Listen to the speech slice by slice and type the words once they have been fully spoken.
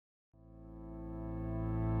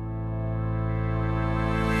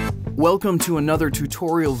Welcome to another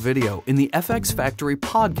tutorial video in the FxFactory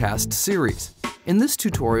podcast series. In this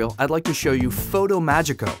tutorial, I'd like to show you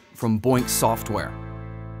FotoMagico from Boinx Software.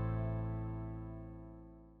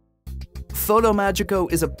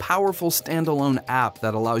 FotoMagico is a powerful standalone app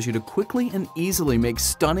that allows you to quickly and easily make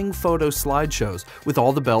stunning photo slideshows with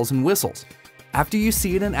all the bells and whistles. After you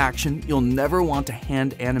see it in action, you'll never want to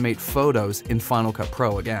hand animate photos in Final Cut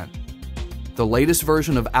Pro again. The latest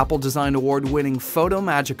version of Apple Design Award-winning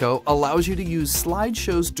FotoMagico allows you to use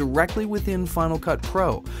slideshows directly within Final Cut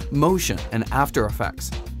Pro, Motion, and After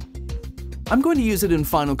Effects. I'm going to use it in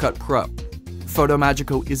Final Cut Pro.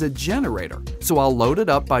 FotoMagico is a generator, so I'll load it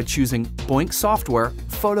up by choosing Boinx Software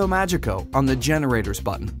FotoMagico on the Generators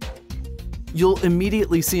button. You'll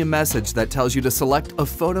immediately see a message that tells you to select a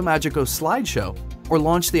FotoMagico slideshow or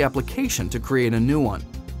launch the application to create a new one.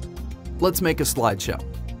 Let's make a slideshow.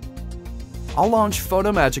 I'll launch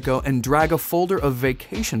FotoMagico and drag a folder of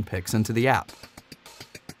vacation pics into the app.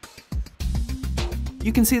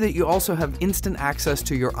 You can see that you also have instant access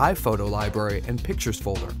to your iPhoto library and Pictures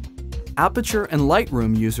folder. Aperture and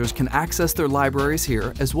Lightroom users can access their libraries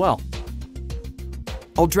here as well.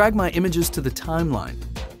 I'll drag my images to the timeline.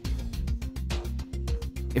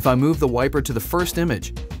 If I move the wiper to the first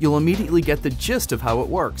image, you'll immediately get the gist of how it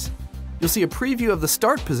works. You'll see a preview of the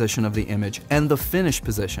start position of the image and the finish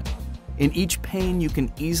position. In each pane, you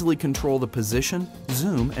can easily control the position,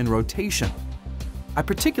 zoom, and rotation. I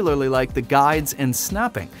particularly like the guides and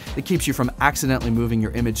snapping that keeps you from accidentally moving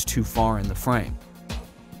your image too far in the frame.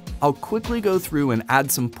 I'll quickly go through and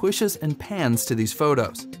add some pushes and pans to these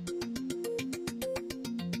photos.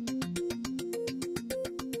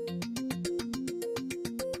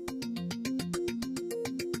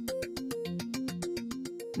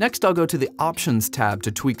 Next, I'll go to the Options tab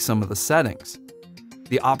to tweak some of the settings.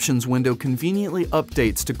 The Options window conveniently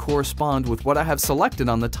updates to correspond with what I have selected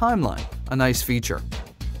on the timeline, a nice feature.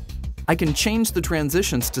 I can change the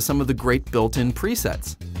transitions to some of the great built-in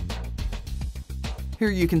presets. Here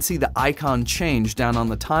you can see the icon change down on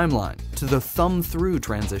the timeline to the thumb-through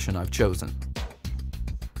transition I've chosen.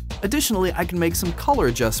 Additionally, I can make some color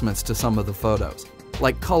adjustments to some of the photos,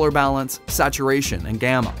 like color balance, saturation, and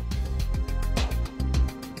gamma.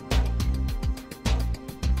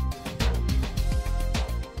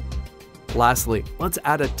 Lastly, let's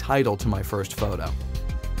add a title to my first photo.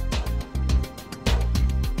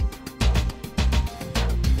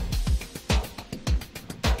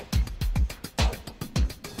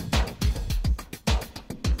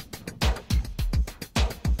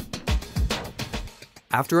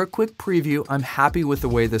 After a quick preview, I'm happy with the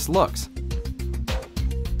way this looks.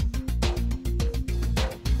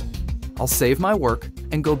 I'll save my work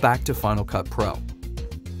and go back to Final Cut Pro.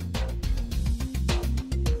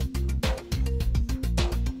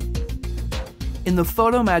 In the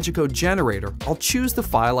FotoMagico generator, I'll choose the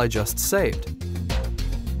file I just saved.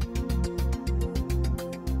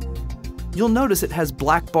 You'll notice it has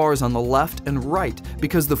black bars on the left and right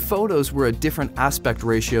because the photos were a different aspect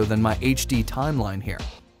ratio than my HD timeline here.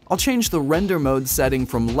 I'll change the render mode setting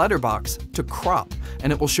from letterbox to crop,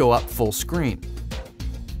 and it will show up full screen.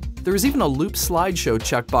 There is even a loop slideshow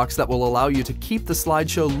checkbox that will allow you to keep the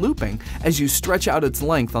slideshow looping as you stretch out its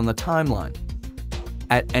length on the timeline.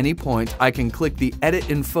 At any point, I can click the Edit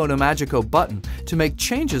in FotoMagico button to make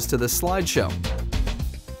changes to the slideshow.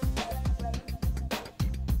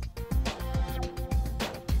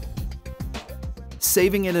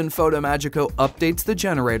 Saving it in FotoMagico updates the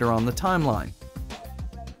generator on the timeline.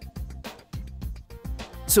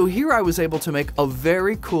 So here I was able to make a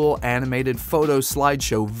very cool animated photo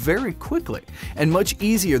slideshow very quickly and much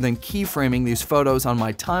easier than keyframing these photos on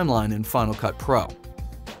my timeline in Final Cut Pro.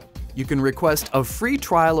 You can request a free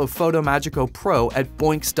trial of FotoMagico Pro at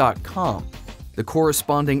boinx.com. The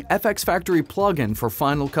corresponding FxFactory plugin for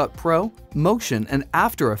Final Cut Pro, Motion, and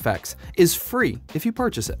After Effects is free if you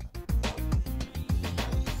purchase it.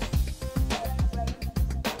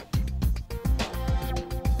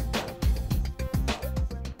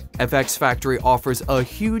 FxFactory offers a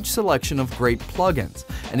huge selection of great plugins,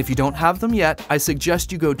 and if you don't have them yet, I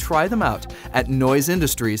suggest you go try them out at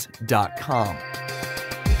noiseindustries.com.